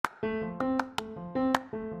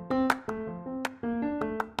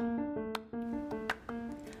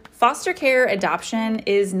Foster care adoption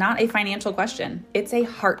is not a financial question. It's a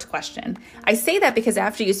heart question. I say that because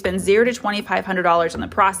after you spend $0 to $2,500 on the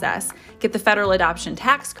process, get the federal adoption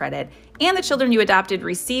tax credit, and the children you adopted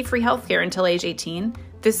receive free healthcare until age 18,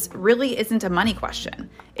 this really isn't a money question.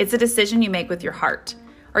 It's a decision you make with your heart.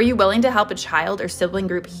 Are you willing to help a child or sibling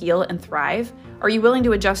group heal and thrive? Are you willing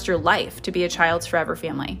to adjust your life to be a child's forever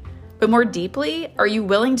family? But more deeply, are you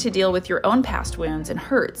willing to deal with your own past wounds and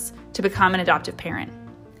hurts to become an adoptive parent?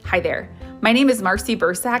 Hi there. My name is Marcy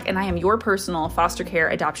Bursack, and I am your personal foster care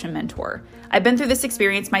adoption mentor. I've been through this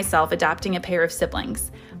experience myself adopting a pair of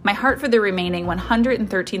siblings. My heart for the remaining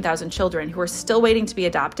 113,000 children who are still waiting to be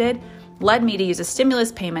adopted led me to use a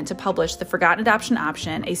stimulus payment to publish the Forgotten Adoption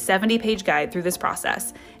Option, a 70-page guide through this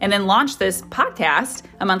process, and then launch this podcast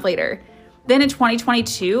a month later. Then in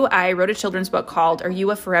 2022, I wrote a children's book called Are You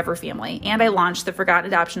a Forever Family? And I launched the Forgotten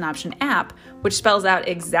Adoption Option app, which spells out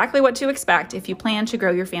exactly what to expect if you plan to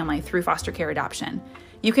grow your family through foster care adoption.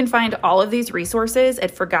 You can find all of these resources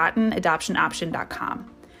at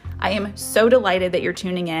forgottenadoptionoption.com. I am so delighted that you're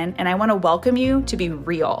tuning in, and I want to welcome you to be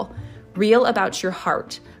real. Real about your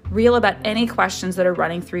heart. Real about any questions that are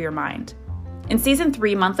running through your mind. In Season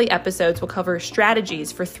 3, monthly episodes will cover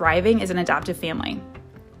strategies for thriving as an adoptive family.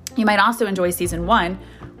 You might also enjoy Season 1,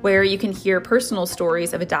 where you can hear personal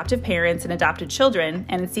stories of adoptive parents and adopted children,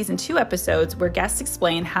 and in Season 2 episodes where guests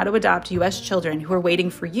explain how to adopt U.S. children who are waiting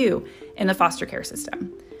for you in the foster care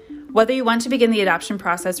system. Whether you want to begin the adoption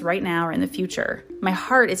process right now or in the future, my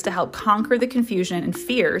heart is to help conquer the confusion and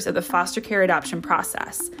fears of the foster care adoption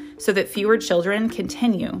process so that fewer children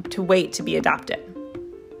continue to wait to be adopted.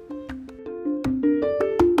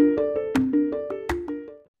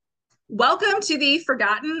 Welcome to the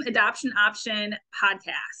Forgotten Adoption Option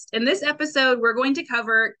podcast. In this episode, we're going to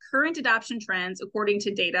cover current adoption trends according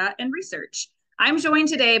to data and research. I'm joined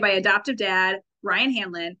today by adoptive dad, Ryan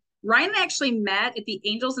Hanlon. Ryan and I actually met at the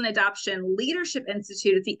Angels in Adoption Leadership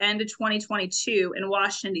Institute at the end of 2022 in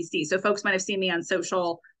Washington, D.C. So folks might have seen me on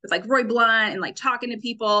social with like Roy Blunt and like talking to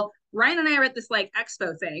people. Ryan and I are at this like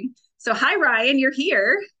expo thing. So hi, Ryan, you're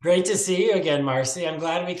here. Great to see you again, Marcy. I'm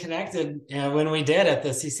glad we connected when we did at the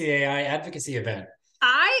CCAI advocacy event.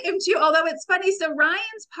 I am too, although it's funny. So he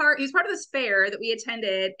was part of this fair that we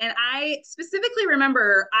attended. And I specifically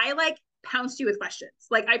remember I like pounced you with questions.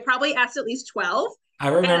 Like I probably asked at least 12. I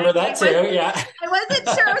remember that too. Yeah. I wasn't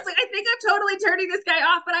sure. I was like, I think I'm totally turning this guy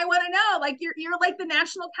off, but I want to know, like, you're like the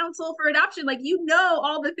National Council for Adoption. Like, you know,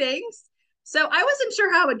 all the things. So I wasn't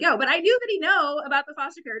sure how it would go, but I knew that he know about the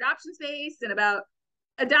foster care adoption space and about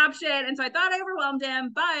adoption. And so I thought I overwhelmed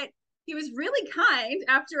him, but he was really kind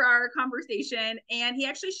after our conversation. And he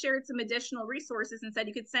actually shared some additional resources and said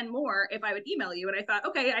you could send more if I would email you. And I thought,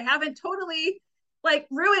 okay, I haven't totally like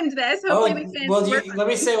ruined this. Hopefully we can. Well, let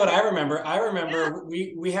me say what I remember. I remember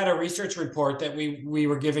we had a research report that we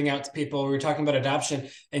were giving out to people. We were talking about adoption.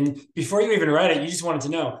 And before you even read it, you just wanted to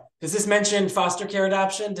know, does this mention foster care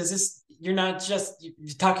adoption? You're not just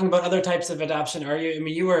talking about other types of adoption, are you? I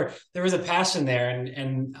mean, there was a passion there,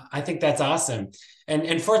 and I think that's awesome.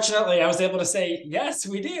 And fortunately, I was able to say, yes,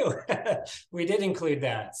 we do. We did include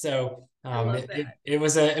that. So it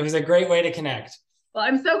was a great way to connect. Well,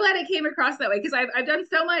 I'm so glad it came across that way because I've done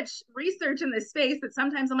so much research in this space that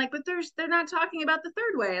sometimes I'm like, but they're not talking about the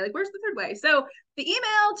third way. Like, where's the third way? So the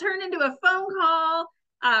email turned into a phone call.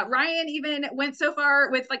 Ryan even went so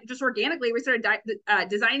far with like just organically, we started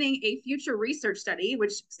designing a future research study,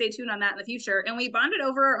 which stay tuned on that in the future. And we bonded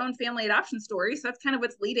over our own family adoption story. So that's kind of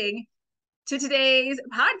what's leading to today's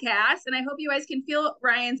podcast. And I hope you guys can feel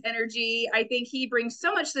Ryan's energy. I think he brings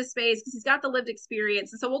so much to this space because he's got the lived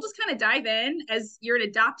experience. And so we'll just kind of dive in as you're an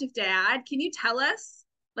adoptive dad. Can you tell us,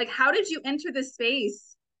 like, how did you enter this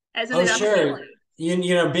space as an adoptive family?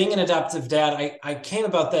 You know, being an adoptive dad, I came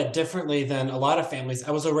about that differently than a lot of families.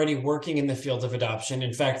 I was already working in the field of adoption.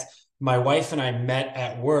 In fact, my wife and I met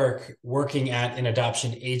at work working at an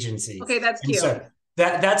adoption agency. Okay, that's cute. So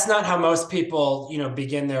that's not how most people,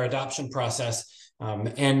 begin their adoption process.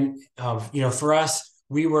 For us,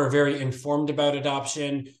 we were very informed about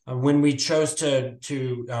adoption. When we chose to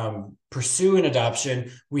pursue an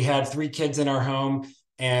adoption, we had 3 kids in our home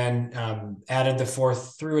and added the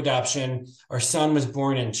 4th through adoption. Our son was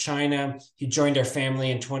born in China. He joined our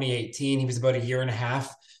family in 2018. He was about a year and a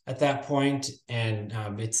half at that point, and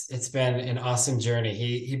it's been an awesome journey.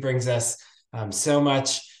 He brings us so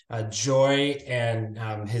much joy, and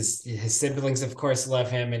his siblings, of course,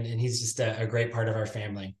 love him, and he's just a great part of our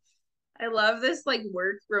family. I love this like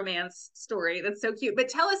work romance story. That's so cute. But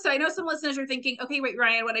tell us, so I know some listeners are thinking, okay, wait,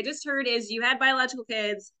 Ryan, what I just heard is you had biological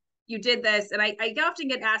kids, you did this, and I often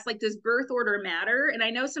get asked, like, does birth order matter? And I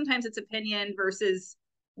know sometimes it's opinion versus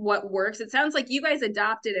what works. It sounds like you guys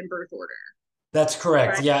adopted in birth order. That's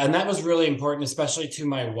correct. Right. Yeah. And that was really important, especially to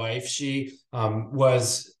my wife. She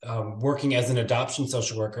was working as an adoption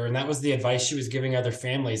social worker, and that was the advice she was giving other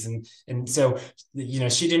families. And so,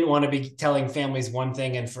 she didn't want to be telling families one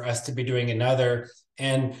thing and for us to be doing another.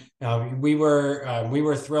 And we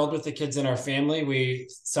were thrilled with the kids in our family. We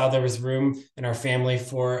saw there was room in our family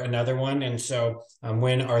for another one. And so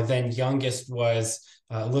when our then youngest was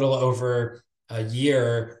a little over a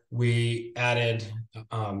year, we added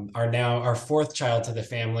our fourth child to the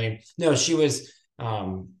family. No, she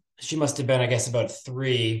must have been, I guess, about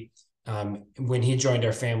 3 when he joined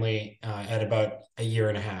our family at about a year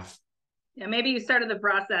and a half. Yeah, maybe you started the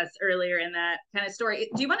process earlier in that kind of story.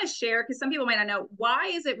 Do you want to share, because some people might not know, why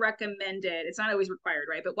is it recommended? It's not always required,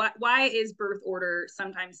 right? But why is birth order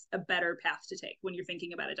sometimes a better path to take when you're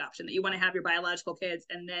thinking about adoption, that you want to have your biological kids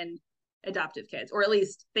and then adoptive kids, or at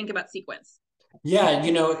least think about sequence? Yeah,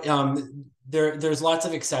 there's lots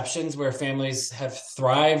of exceptions where families have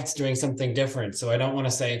thrived doing something different. So I don't want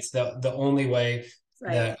to say it's the only way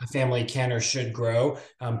that a family can or should grow.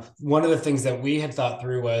 One of the things that we had thought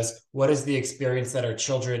through was, what is the experience that our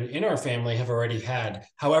children in our family have already had?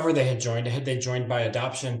 However they had they joined by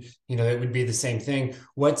adoption, it would be the same thing.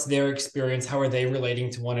 What's their experience? How are they relating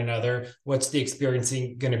to one another? What's the experience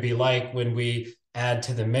going to be like when we add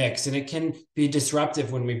to the mix? And it can be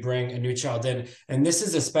disruptive when we bring a new child in. And this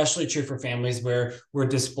is especially true for families where we're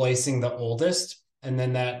displacing the oldest. And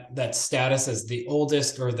then that status as the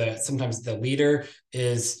oldest, or sometimes the leader,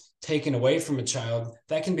 is taken away from a child.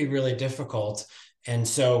 That can be really difficult. And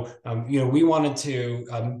so, we wanted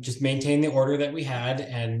to just maintain the order that we had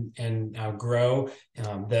and grow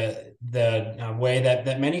the way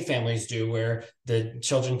that many families do, where the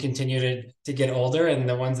children continue to get older and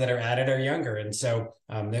the ones that are added are younger. And so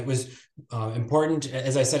it was important,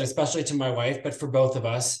 as I said, especially to my wife, but for both of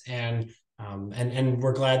us. And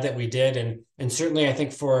we're glad that we did. And certainly I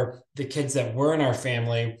think for the kids that were in our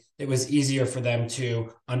family, it was easier for them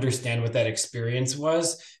to understand what that experience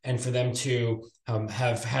was, and for them to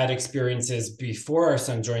have had experiences before our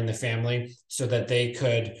son joined the family, so that they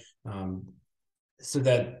could,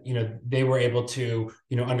 they were able to,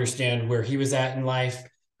 understand where he was at in life.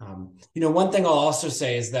 One thing I'll also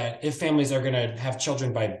say is that if families are going to have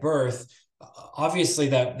children by birth, obviously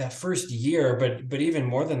that first year, but even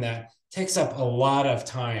more than that, takes up a lot of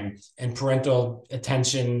time and parental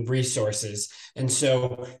attention resources. And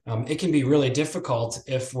so it can be really difficult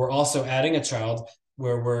if we're also adding a child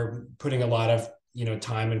where we're putting a lot of,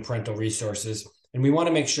 time and parental resources. And we want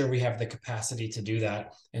to make sure we have the capacity to do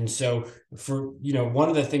that. And so one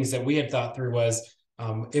of the things that we had thought through was,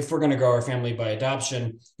 if we're going to grow our family by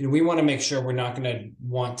adoption, we want to make sure we're not going to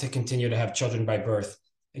want to continue to have children by birth.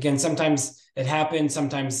 Again, sometimes it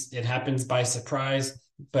happens by surprise.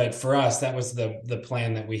 But for us, that was the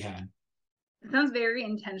plan that we had. It sounds very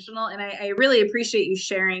intentional. And I really appreciate you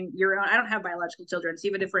sharing your own. I don't have biological children, so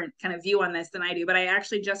you have a different kind of view on this than I do. But I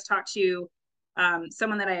actually just talked to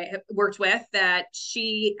someone that I worked with, that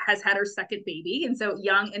she has had her second baby. And so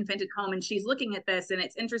young infant at home. And she's looking at this. And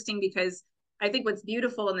it's interesting because I think what's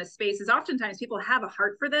beautiful in this space is oftentimes people have a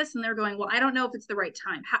heart for this and they're going, well, I don't know if it's the right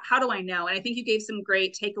time. How do I know? And I think you gave some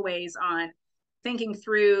great takeaways on thinking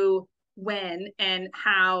through when and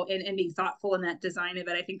how, and being thoughtful in that design of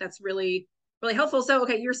it. I think that's really, really helpful. So,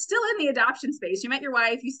 okay, you're still in the adoption space. You met your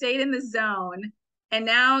wife, you stayed in the zone, and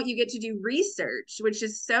now you get to do research, which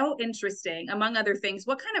is so interesting, among other things.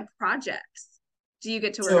 What kind of projects do you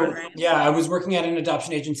get to work on, right? Yeah, I was working at an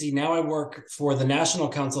adoption agency. Now I work for the National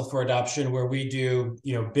Council for Adoption, where we do,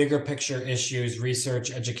 bigger picture issues,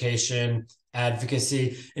 research, education,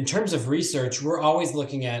 advocacy. In terms of research, we're always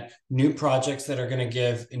looking at new projects that are going to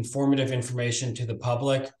give informative information to the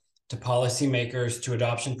public, to policymakers, to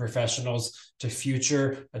adoption professionals, to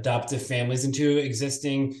future adoptive families, and to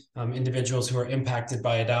existing individuals who are impacted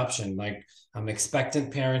by adoption, like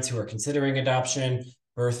expectant parents who are considering adoption,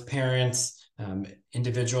 birth parents,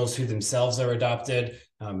 individuals who themselves are adopted.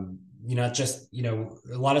 Not just, a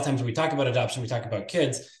lot of times when we talk about adoption, we talk about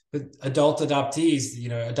kids, but adult adoptees,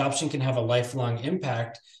 adoption can have a lifelong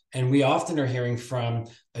impact. And we often are hearing from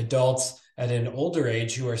adults at an older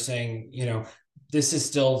age who are saying, this is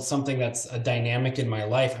still something that's a dynamic in my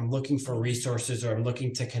life. I'm looking for resources, or I'm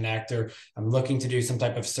looking to connect, or I'm looking to do some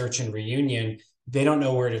type of search and reunion. They don't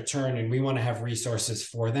know where to turn, and we want to have resources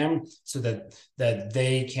for them so that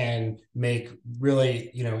they can make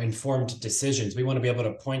really, informed decisions. We want to be able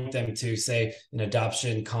to point them to, say, an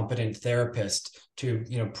adoption competent therapist to,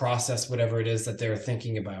 process whatever it is that they're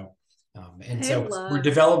thinking about. And I so we're love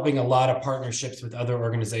developing a lot of partnerships with other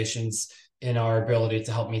organizations in our ability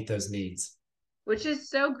to help meet those needs. which is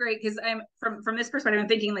so great because I'm from this perspective, I'm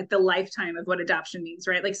thinking like the lifetime of what adoption means,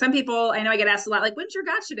 right? Like some people, I know I get asked a lot, like, when's your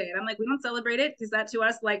gotcha day? And I'm like, we don't celebrate it because that to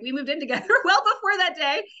us, like we moved in together well before that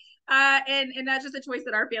day. And that's just a choice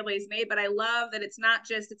that our family has made. But I love that it's not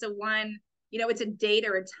just it's a one, it's a date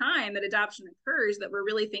or a time that adoption occurs that we're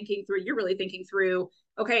really thinking through. You're really thinking through,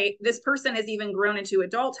 okay, this person has even grown into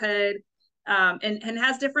adulthood and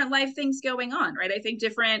has different life things going on, right? I think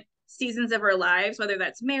different seasons of our lives, whether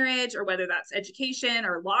that's marriage or whether that's education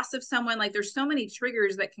or loss of someone, like there's so many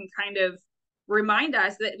triggers that can kind of remind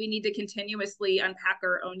us that we need to continuously unpack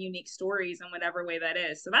our own unique stories in whatever way that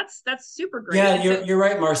is. So that's super great. Yeah, And you're so you're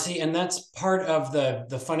right, Marcy, and that's part of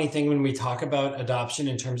the funny thing when we talk about adoption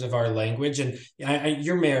in terms of our language. And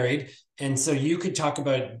you're married, and so you could talk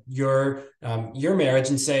about your marriage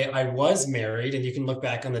and say I was married, and you can look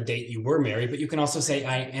back on the date you were married, but you can also say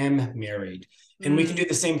I am married. And we can do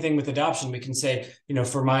the same thing with adoption. We can say,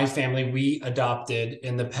 for my family, we adopted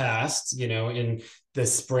in the past, in the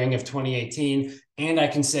spring of 2018, and I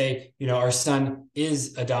can say, our son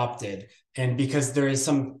is adopted. And because there is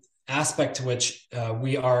some aspect to which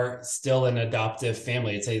we are still an adoptive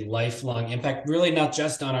family, it's a lifelong impact, really not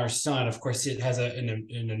just on our son. Of course, it has an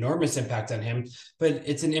enormous impact on him, but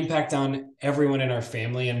it's an impact on everyone in our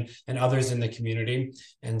family and others in the community.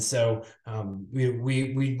 And so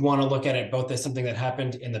we want to look at it both as something that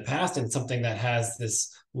happened in the past and something that has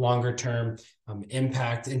this longer term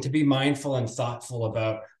impact, and to be mindful and thoughtful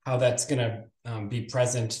about how that's going to be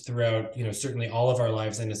present throughout, certainly all of our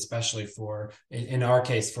lives, and especially in our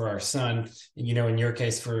case, for our son, in your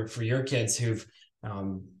case, for your kids who've,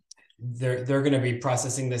 they're going to be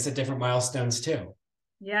processing this at different milestones too.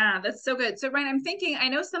 yeah, that's so good. So, Ryan, I'm thinking, I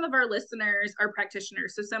know some of our listeners are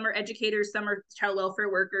practitioners. So, some are educators, some are child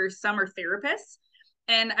welfare workers, some are therapists.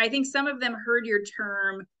 And I think some of them heard your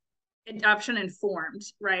term adoption informed,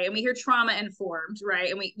 right? And we hear trauma informed,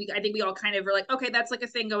 right? And we I think we all kind of are like, okay, that's like a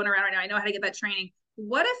thing going around right now. I know how to get that training.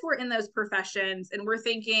 What if we're in those professions and we're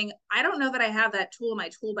thinking, I don't know that I have that tool in my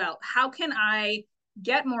tool belt. How can I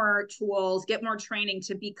get more tools, get more training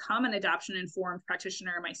to become an adoption informed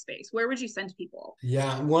practitioner in my space? Where would you send people?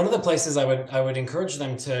 Yeah, one of the places I would encourage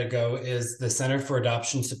them to go is the Center for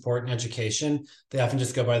Adoption Support and Education. They often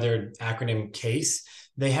just go by their acronym CASE.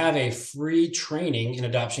 They have a free training in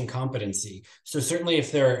adoption competency. So certainly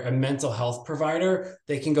if they're a mental health provider,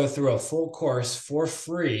 they can go through a full course for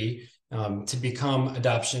free to become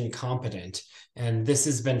adoption competent. And this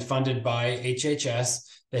has been funded by HHS.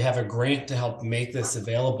 They have a grant to help make this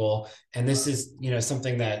available. And this is,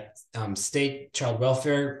 something that state child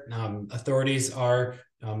welfare authorities are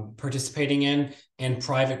participating in, and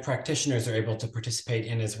private practitioners are able to participate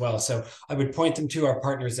in as well. So I would point them to our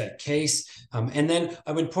partners at CASE. And then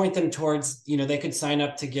I would point them towards, they could sign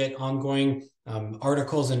up to get ongoing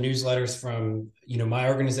articles and newsletters from, my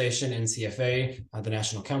organization, NCFA, the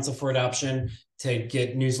National Council for Adoption, to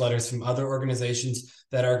get newsletters from other organizations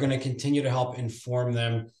that are going to continue to help inform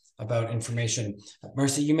them about information.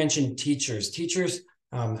 Marcy, you mentioned teachers. Teachers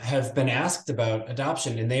have been asked about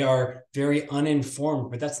adoption, and they are very uninformed,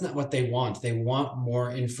 but that's not what they want. They want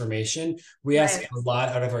more information. We ask a lot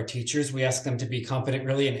out of our teachers. We ask them to be competent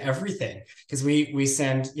really in everything, because we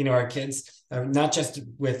send, our kids, not just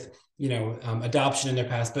with, adoption in their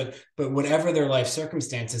past, but whatever their life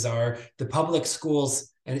circumstances are, the public schools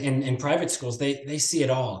and private schools, they see it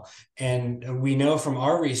all. And we know from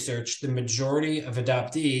our research, the majority of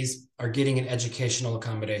adoptees are getting an educational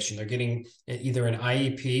accommodation. They're getting either an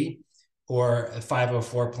IEP or a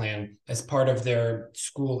 504 plan as part of their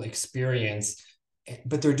school experience.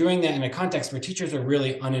 But they're doing that in a context where teachers are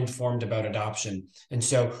really uninformed about adoption. And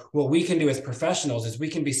so what we can do as professionals is we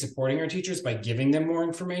can be supporting our teachers by giving them more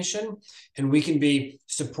information, and we can be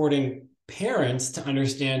supporting parents to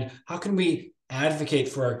understand how can we advocate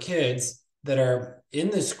for our kids that are in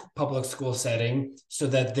this public school setting so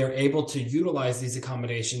that they're able to utilize these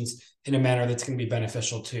accommodations in a manner that's going to be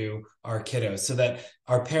beneficial to our kiddos, so that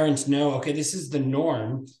our parents know, okay, this is the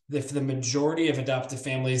norm. If the majority of adoptive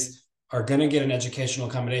families are going to get an educational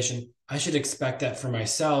accommodation, I should expect that for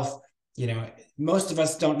myself. Most of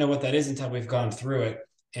us don't know what that is until we've gone through it.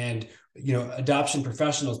 And, adoption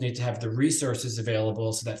professionals need to have the resources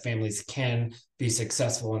available so that families can be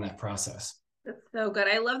successful in that process. That's so good.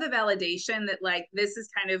 I love the validation that like this is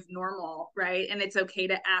kind of normal, right? And it's okay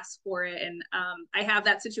to ask for it. And I have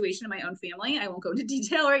that situation in my own family. I won't go into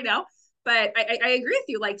detail right now, but I agree with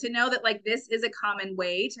you. Like to know that like this is a common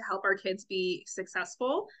way to help our kids be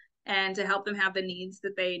successful and to help them have the needs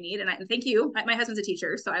that they need. And thank you. My husband's a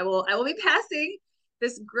teacher, so I will be passing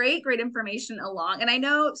this great information along. And I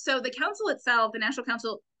know, so the council itself, the National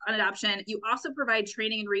Council on Adoption, you also provide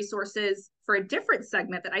training and resources for a different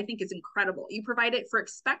segment that I think is incredible. You provide it for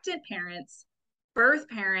expectant parents, birth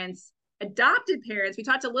parents, adopted parents. We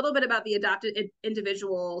talked a little bit about the adopted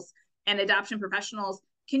individuals and adoption professionals.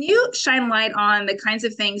 Can you shine light on the kinds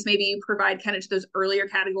of things maybe you provide kind of to those earlier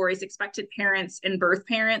categories, expectant parents and birth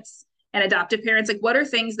parents and adoptive parents? Like, what are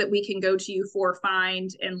things that we can go to you for, find,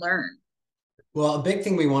 and learn? Well, a big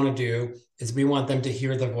thing we want to do is we want them to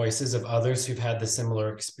hear the voices of others who've had the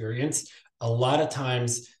similar experience. A lot of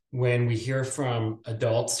times when we hear from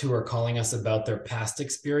adults who are calling us about their past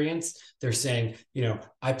experience, they're saying,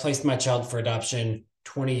 I placed my child for adoption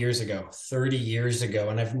 20 years ago, 30 years ago,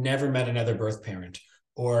 and I've never met another birth parent.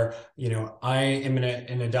 Or, I am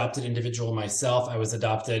an adopted individual myself. I was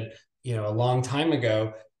adopted, a long time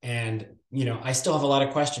ago. And, I still have a lot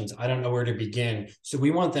of questions. I don't know where to begin. So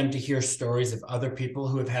we want them to hear stories of other people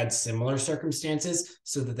who have had similar circumstances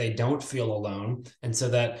so that they don't feel alone, and so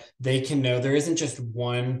that they can know there isn't just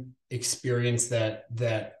one experience that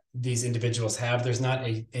these individuals have. There's not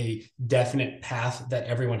a definite path that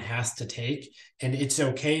everyone has to take. And it's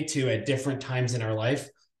okay to, at different times in our life,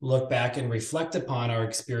 look back and reflect upon our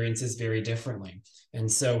experiences very differently. And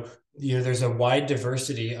so, there's a wide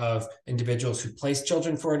diversity of individuals who place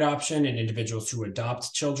children for adoption and individuals who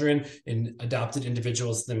adopt children and adopted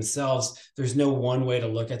individuals themselves. There's no one way to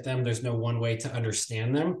look at them. There's no one way to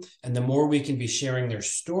understand them. And the more we can be sharing their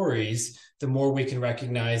stories, the more we can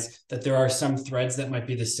recognize that there are some threads that might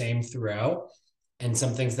be the same throughout, and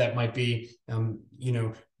some things that might be,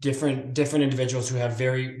 different individuals who have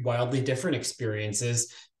very wildly different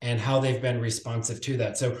experiences and how they've been responsive to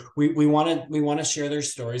that. So we want to share their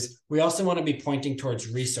stories. We also want to be pointing towards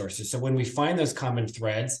resources. So when we find those common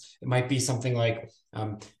threads, it might be something like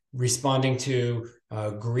responding to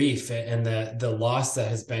grief and the loss that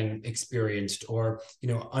has been experienced, or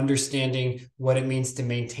understanding what it means to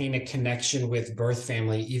maintain a connection with birth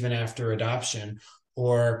family even after adoption.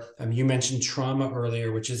 Or you mentioned trauma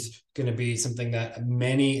earlier, which is going to be something that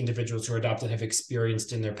many individuals who are adopted have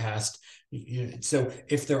experienced in their past. So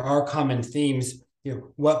if there are common themes,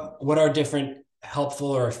 what are different helpful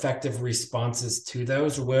or effective responses to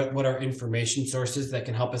those? What are information sources that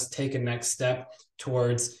can help us take a next step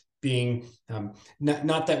towards being,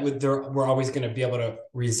 not that we're always going to be able to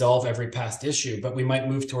resolve every past issue, but we might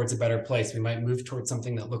move towards a better place. We might move towards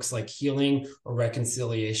something that looks like healing or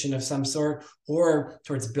reconciliation of some sort, or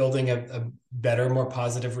towards building a better, more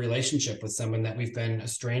positive relationship with someone that we've been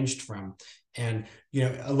estranged from. And,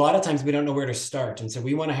 a lot of times we don't know where to start. And so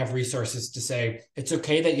we want to have resources to say, it's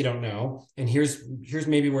okay that you don't know. And here's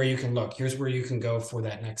maybe where you can look. Here's where you can go for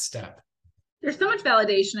that next step. There's so much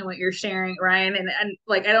validation in what you're sharing, Ryan. And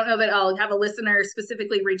like, I don't know that I'll have a listener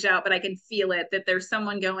specifically reach out, but I can feel it, that there's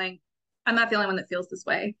someone going, I'm not the only one that feels this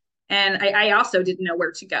way. And I also didn't know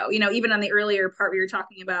where to go. Even on the earlier part, we were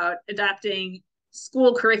talking about adapting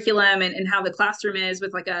school curriculum and how the classroom is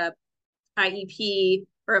with like a IEP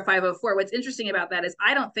or a 504. What's interesting about that is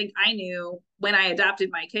I don't think I knew when I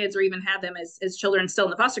adopted my kids, or even had them as children still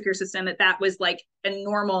in the foster care system, that was like a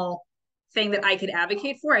normal thing that I could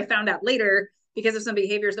advocate for. I found out later because of some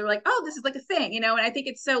behaviors that were like, oh, this is like a thing, and I think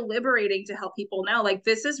it's so liberating to help people know, like,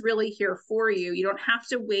 this is really here for you. You don't have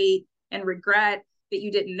to wait and regret that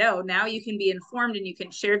you didn't know. Now you can be informed and you can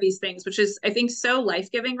share these things, which is, I think, so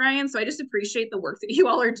life-giving, Ryan. So I just appreciate the work that you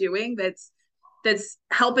all are doing that's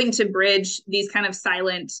helping to bridge these kind of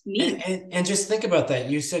silent needs. And just think about that.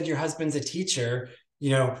 You said your husband's a teacher,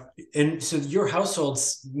 and so your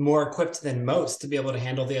household's more equipped than most to be able to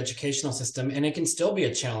handle the educational system, and it can still be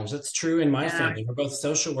a challenge. That's true in my family. We're both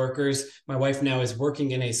social workers. My wife now is working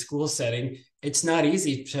in a school setting. It's not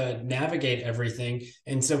easy to navigate everything.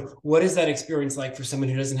 And so what is that experience like for someone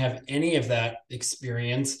who doesn't have any of that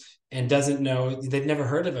experience and doesn't know, they've never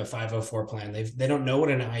heard of a 504 plan. They don't know what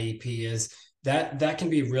an IEP is. That can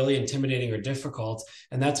be really intimidating or difficult.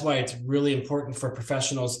 And that's why it's really important for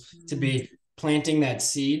professionals to be planting that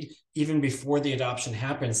seed even before the adoption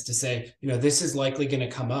happens, to say, this is likely going to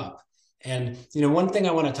come up. And, one thing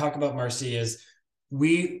I want to talk about, Marcy, is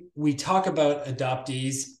we talk about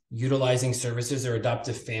adoptees utilizing services, or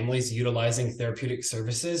adoptive families utilizing therapeutic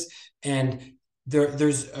services. And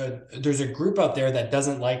there's a group out there that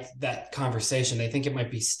doesn't like that conversation. They think it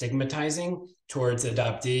might be stigmatizing towards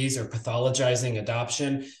adoptees or pathologizing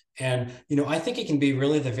adoption. And, I think it can be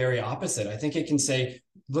really the very opposite. I think it can say,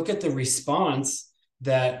 look at the response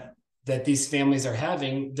that these families are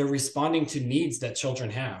having. They're responding to needs that children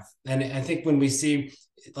have. And I think when we see,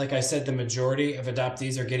 like I said, the majority of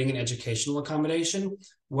adoptees are getting an educational accommodation,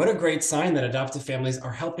 what a great sign that adoptive families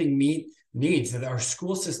are helping meet needs, that our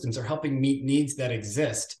school systems are helping meet needs that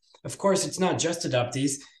exist. Of course, it's not just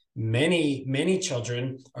adoptees. Many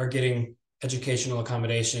children are getting educational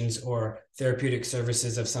accommodations or therapeutic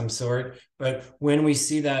services of some sort. But when we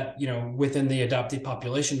see that, within the adoptee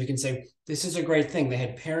population, we can say, this is a great thing. They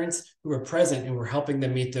had parents who were present and were helping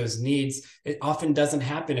them meet those needs. It often doesn't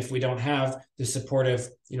happen if we don't have the supportive,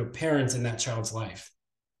 parents in that child's life.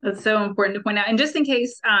 That's so important to point out. And just in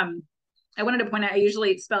case, I wanted to point out, I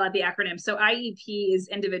usually spell out the acronym. So IEP is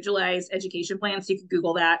Individualized Education Plan. So you can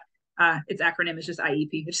Google that. Its acronym is just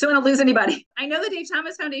IEP. I just don't want to lose anybody. I know the Dave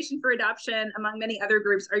Thomas Foundation for Adoption, among many other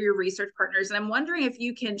groups, are your research partners. And I'm wondering if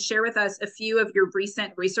you can share with us a few of your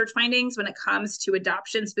recent research findings when it comes to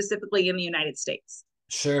adoption, specifically in the United States.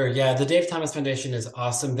 Sure. Yeah. The Dave Thomas Foundation is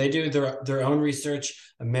awesome. They do their own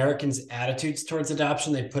research, Americans' attitudes towards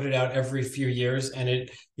adoption. They put it out every few years. And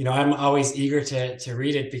I'm always eager to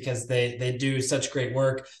read it because they do such great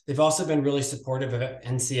work. They've also been really supportive of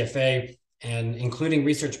NCFA and including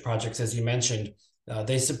research projects, as you mentioned.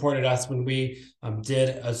 They supported us when we did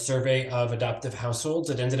a survey of adoptive households.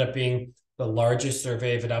 It ended up being the largest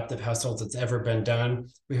survey of adoptive households that's ever been done.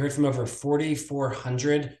 We heard from over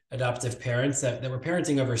 4,400 adoptive parents that were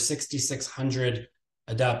parenting over 6,600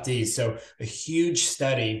 adoptees. So a huge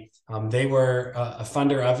study. They were a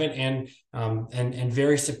funder of it and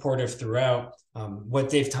very supportive throughout. What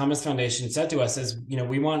Dave Thomas Foundation said to us is,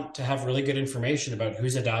 we want to have really good information about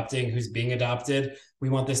who's adopting, who's being adopted. We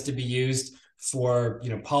want this to be used for,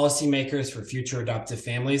 policymakers, for future adoptive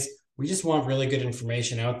families. We just want really good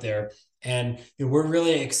information out there. And we're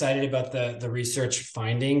really excited about the research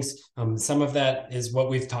findings. Some of that is what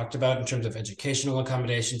we've talked about in terms of educational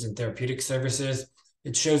accommodations and therapeutic services.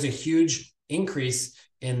 It shows a huge increase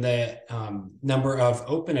in the number of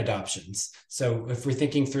open adoptions. So if we're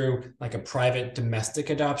thinking through like a private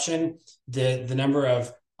domestic adoption, the number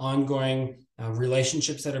of ongoing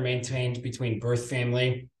relationships that are maintained between birth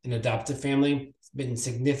family and adoptive family has been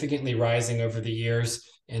significantly rising over the years.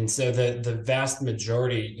 And so the vast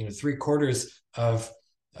majority, 3/4 of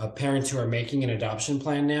parents who are making an adoption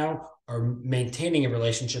plan now are maintaining a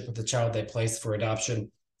relationship with the child they placed for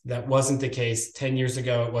adoption. That wasn't the case 10 years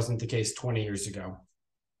ago. It wasn't the case 20 years ago.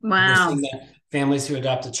 Wow. We're seeing that families who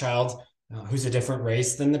adopt a child who's a different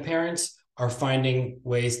race than the parents are finding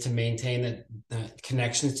ways to maintain the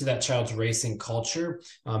connections to that child's race and culture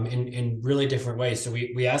in really different ways. So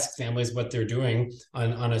we ask families what they're doing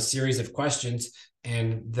on a series of questions,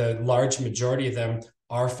 and the large majority of them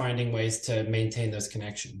are finding ways to maintain those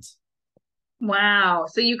connections. Wow.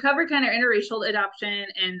 So you covered kind of interracial adoption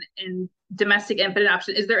and domestic infant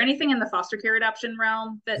adoption. Is there anything in the foster care adoption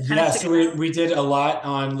realm that kind of so we did a lot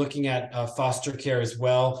on looking at foster care as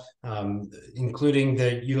well, including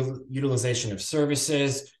the utilization of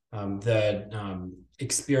services, the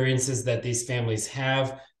experiences that these families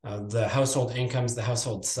have, the household incomes, the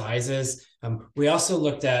household sizes. We also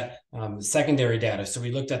looked at secondary data. So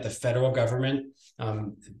we looked at the federal government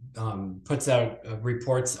puts out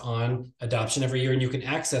reports on adoption every year, and you can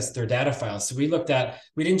access their data files. So we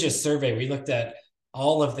didn't just survey, we looked at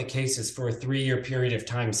all of the cases for a 3-year period of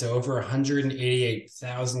time. So over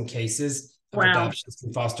 188,000 cases of adoptions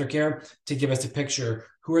from foster care to give us a picture.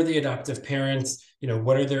 Who are the adoptive parents?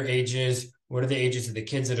 What are their ages? What are the ages of the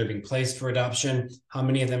kids that are being placed for adoption? How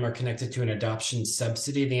many of them are connected to an adoption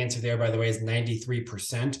subsidy? The answer there, by the way, is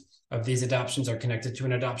 93% of these adoptions are connected to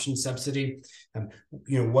an adoption subsidy.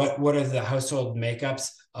 What are the household makeups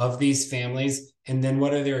of these families? And then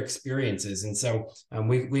what are their experiences? And so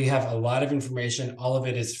we have a lot of information. All of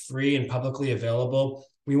it is free and publicly available.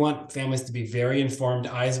 We want families to be very informed,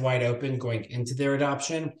 eyes wide open going into their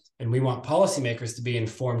adoption. And we want policymakers to be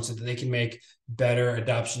informed so that they can make better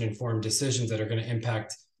adoption informed decisions that are going to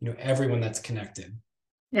impact everyone that's connected.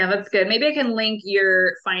 Yeah, that's good. Maybe I can link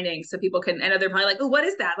your findings so people can, I know they're probably like, oh, what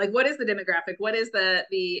is that? Like, what is the demographic? What is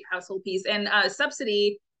the household piece? And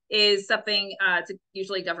subsidy is something, it's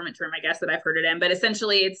usually a government term, I guess, that I've heard it in, but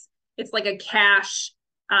essentially it's like a cash,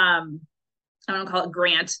 I don't call it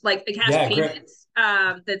grant, like a cash payment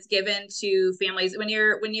that's given to families. When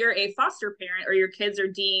you're a foster parent or your kids are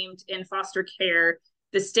deemed in foster care,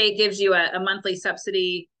 the state gives you a monthly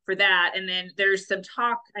subsidy for that. And then there's some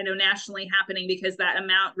talk, I know, nationally happening because that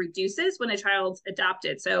amount reduces when a child's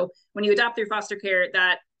adopted. So when you adopt through foster care,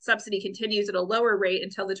 that subsidy continues at a lower rate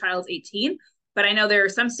until the child's 18. But I know there are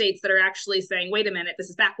some states that are actually saying, wait a minute, this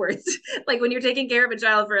is backwards. Like when you're taking care of a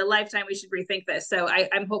child for a lifetime, we should rethink this. So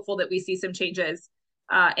I'm hopeful that we see some changes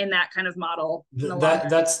in that kind of model in the long term.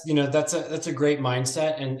 That's a great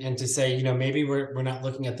mindset, and to say, maybe we're not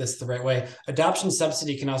looking at this the right way. Adoption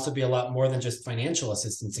subsidy can also be a lot more than just financial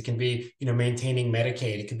assistance. It can be, maintaining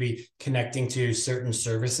Medicaid. It could be connecting to certain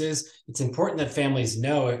services. It's important that families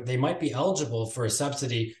know they might be eligible for a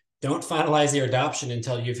subsidy. Don't finalize your adoption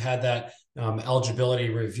until you've had that eligibility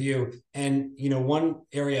review. And one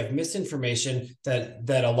area of misinformation that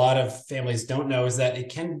a lot of families don't know is that it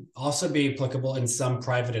can also be applicable in some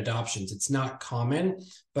private adoptions. It's not common,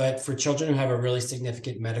 but for children who have a really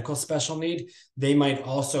significant medical special need, they might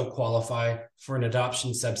also qualify for an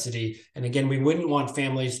adoption subsidy. And again, we wouldn't want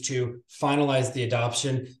families to finalize the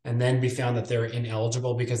adoption and then be found that they're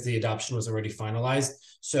ineligible because the adoption was already finalized.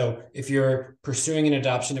 So if you're pursuing an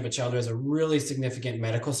adoption of a child who has a really significant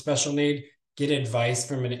medical special need, get advice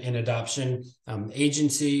from an adoption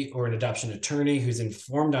agency or an adoption attorney who's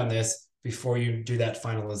informed on this before you do that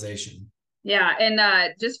finalization. Yeah. And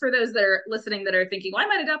just for those that are listening that are thinking, well, I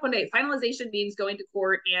might adopt one day, finalization means going to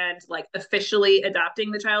court and like officially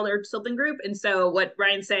adopting the child or sibling group. And so what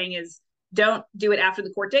Ryan's saying is don't do it after the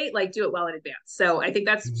court date, like do it well in advance. So I think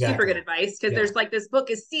that's super good advice because there's like this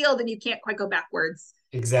book is sealed and you can't quite go backwards.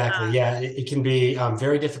 Exactly. Yeah, it can be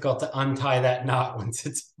very difficult to untie that knot once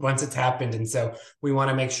it's happened, and so we want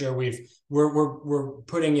to make sure we're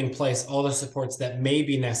putting in place all the supports that may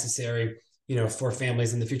be necessary, for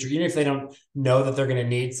families in the future, even if they don't know that they're going to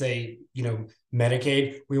need, say,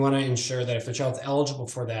 Medicaid. We want to ensure that if the child's eligible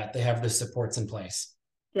for that, they have the supports in place.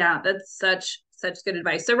 Yeah, that's such good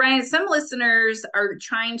advice. So Ryan, some listeners are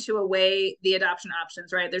trying to weigh the adoption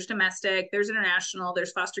options, right? There's domestic, there's international,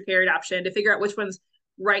 there's foster care adoption to figure out which one's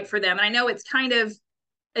right for them. And I know it's kind of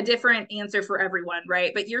a different answer for everyone,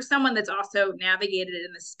 right? But you're someone that's also navigated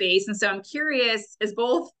in the space. And so I'm curious, as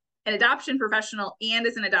both an adoption professional and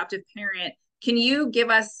as an adoptive parent, can you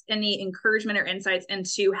give us any encouragement or insights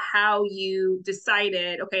into how you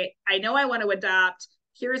decided, okay, I know I want to adopt.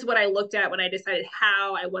 Here's what I looked at when I decided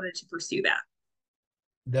how I wanted to pursue that.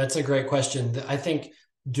 That's a great question. I think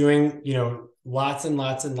doing, lots and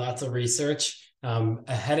lots and lots of research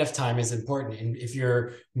ahead of time is important. And if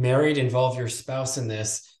you're married, involve your spouse in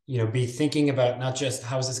this, be thinking about not just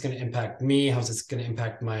how is this going to impact me, how is this going to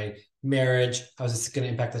impact my marriage, how is this going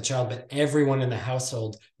to impact the child, but everyone in the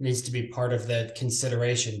household needs to be part of that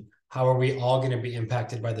consideration. How are we all going to be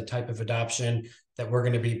impacted by the type of adoption that we're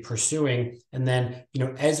going to be pursuing? And then,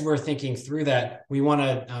 as we're thinking through that, we want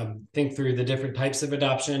to think through the different types of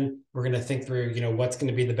adoption. We're going to think through, what's going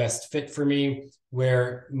to be the best fit for me?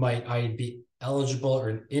 Where might I be eligible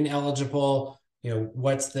or ineligible?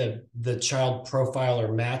 What's the child profile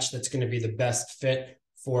or match that's going to be the best fit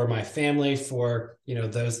for my family, for,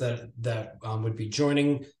 those that would be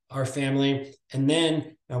joining our family. And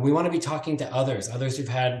then we want to be talking to others who've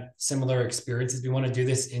had similar experiences. We want to do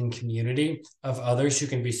this in community of others who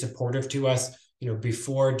can be supportive to us,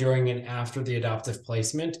 before, during, and after the adoptive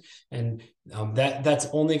placement. And that's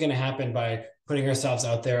only going to happen by putting ourselves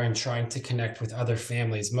out there and trying to connect with other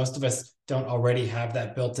families. Most of us don't already have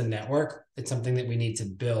that built-in network. It's something that we need to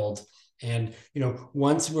build. And,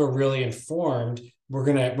 once we're really informed,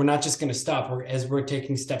 we're not just going to stop. As we're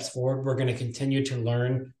taking steps forward, we're going to continue to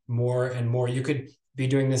learn more and more. You could be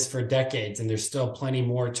doing this for decades and there's still plenty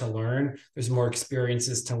more to learn. There's more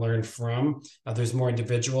experiences to learn from. There's more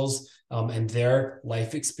individuals and their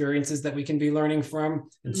life experiences that we can be learning from.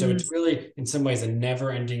 And so it's really, in some ways, a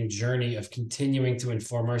never-ending journey of continuing to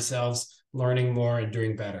inform ourselves, learning more, and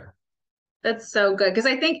doing better. That's so good. Because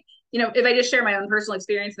I think, if I just share my own personal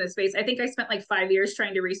experience in this space, I think I spent like 5 years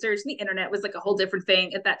trying to research. The internet was like a whole different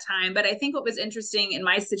thing at that time. But I think what was interesting in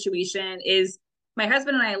my situation is my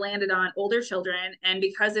husband and I landed on older children. And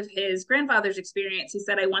because of his grandfather's experience, he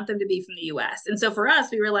said, I want them to be from the US. And so for us,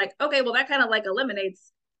 we were like, okay, well, that kind of like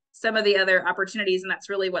eliminates some of the other opportunities. And that's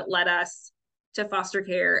really what led us to foster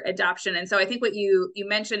care adoption. And so I think what you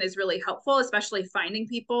mentioned is really helpful, especially finding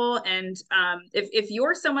people. And if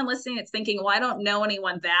you're someone listening that's thinking, well, I don't know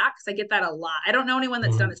anyone that, because I get that a lot. I don't know anyone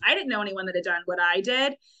that's done this. I didn't know anyone that had done what I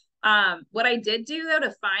did. What I did do though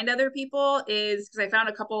to find other people is, because I found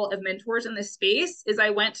a couple of mentors in this space, is I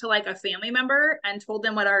went to like a family member and told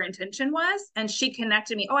them what our intention was. And she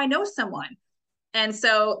connected me. Oh, I know someone. And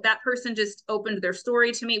so that person just opened their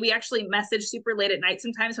story to me. We actually message super late at night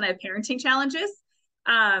sometimes when I have parenting challenges.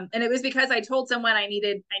 And it was because I told someone I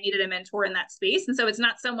needed a mentor in that space. And so it's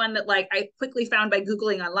not someone that like I quickly found by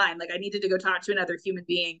Googling online. Like I needed to go talk to another human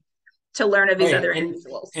being to learn of these Right. other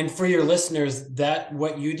individuals. And for your listeners, that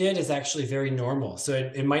what you did is actually very normal. So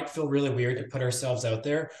it might feel really weird to put ourselves out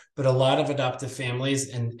there, but a lot of adoptive families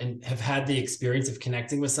and have had the experience of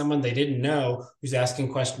connecting with someone they didn't know who's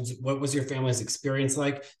asking questions. What was your family's experience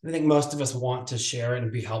like? And I think most of us want to share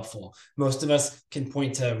and be helpful. Most of us can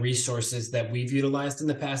point to resources that we've utilized in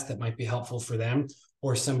the past that might be helpful for them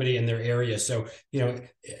or somebody in their area. So,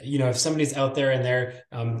 if somebody's out there and they're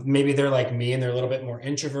maybe they're like me and they're a little bit more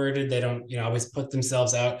introverted, they don't, always put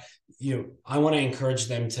themselves out. I want to encourage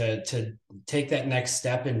them to take that next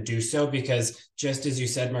step and do so, because just as you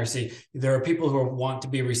said, Marcy, there are people who want to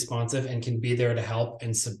be responsive and can be there to help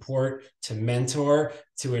and support, to mentor,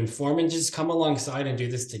 to inform, and just come alongside and do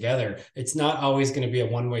this together. It's not always going to be a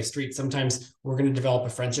one-way street. Sometimes we're going to develop a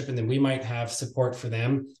friendship and then we might have support for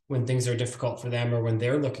them when things are difficult for them or when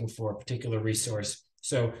they're looking for a particular resource.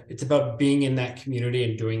 So it's about being in that community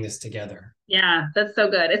and doing this together. Yeah, that's so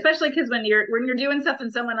good. Especially because when you're doing something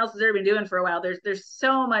someone else has already been doing for a while, there's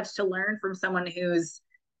so much to learn from someone who's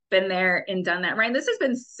been there and done that. Ryan, this has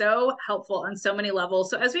been so helpful on so many levels.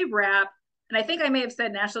 So as we wrap, and I think I may have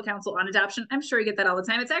said National Council on Adoption. I'm sure you get that all the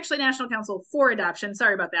time. It's actually National Council for Adoption.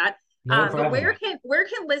 Sorry about that. No But problem. where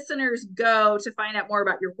can listeners go to find out more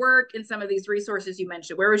about your work and some of these resources you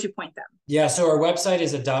mentioned? Where would you point them? Yeah, so our website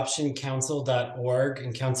is adoptioncouncil.org,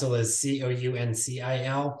 and council is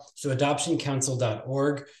COUNCIL. So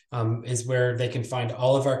adoptioncouncil.org is where they can find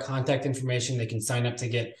all of our contact information. They can sign up to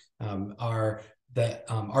get the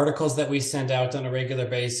articles that we send out on a regular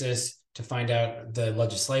basis, to find out the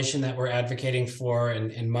legislation that we're advocating for,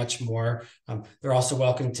 and much more. They're also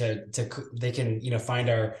welcome they can find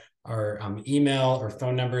our email or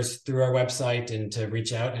phone numbers through our website and to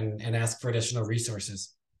reach out and ask for additional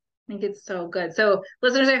resources. I think it's so good. So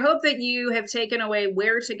listeners, I hope that you have taken away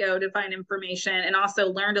where to go to find information and also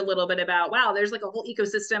learned a little bit about, wow, there's like a whole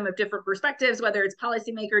ecosystem of different perspectives, whether it's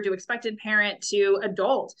policymaker to expected parent to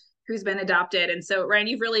adult who's been adopted. And so Ryan,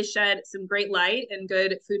 you've really shed some great light and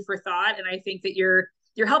good food for thought. And I think that you're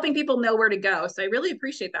helping people know where to go. So I really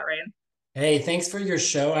appreciate that, Ryan. Hey, thanks for your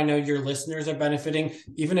show. I know your listeners are benefiting,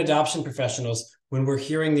 even adoption professionals. When we're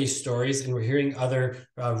hearing these stories and we're hearing other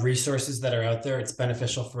resources that are out there, it's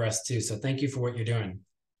beneficial for us too. So thank you for what you're doing.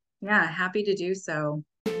 Yeah, happy to do so.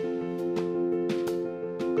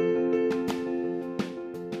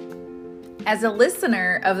 As a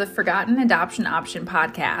listener of the Forgotten Adoption Option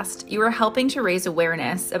podcast, you are helping to raise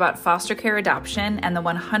awareness about foster care adoption and the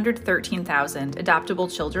 113,000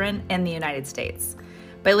 adoptable children in the United States.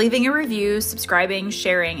 By leaving a review, subscribing,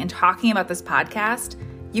 sharing, and talking about this podcast,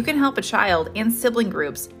 you can help a child and sibling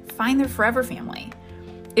groups find their forever family.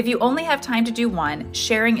 If you only have time to do one,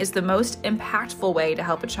 sharing is the most impactful way to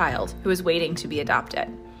help a child who is waiting to be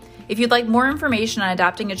adopted. If you'd like more information on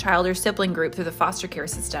adopting a child or sibling group through the foster care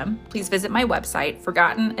system, please visit my website,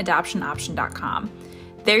 ForgottenAdoptionOption.com.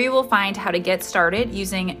 There you will find how to get started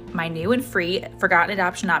using my new and free Forgotten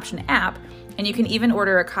Adoption Option app, and you can even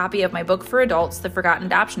order a copy of my book for adults, The Forgotten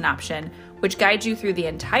Adoption Option, which guides you through the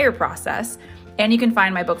entire process. And you can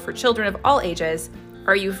find my book for children of all ages,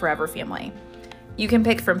 Are You Forever Family? You can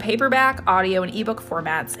pick from paperback, audio, and ebook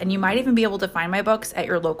formats, and you might even be able to find my books at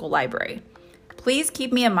your local library. Please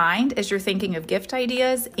keep me in mind as you're thinking of gift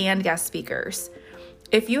ideas and guest speakers.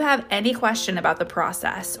 If you have any question about the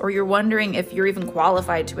process, or you're wondering if you're even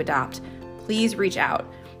qualified to adopt, please reach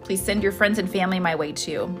out. Please send your friends and family my way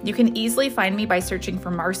too. You can easily find me by searching for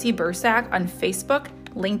Marcy Bursack on Facebook,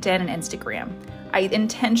 LinkedIn, and Instagram. I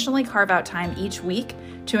intentionally carve out time each week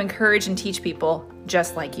to encourage and teach people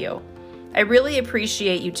just like you. I really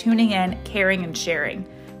appreciate you tuning in, caring, and sharing,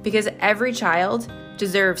 because every child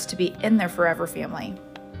deserves to be in their forever family.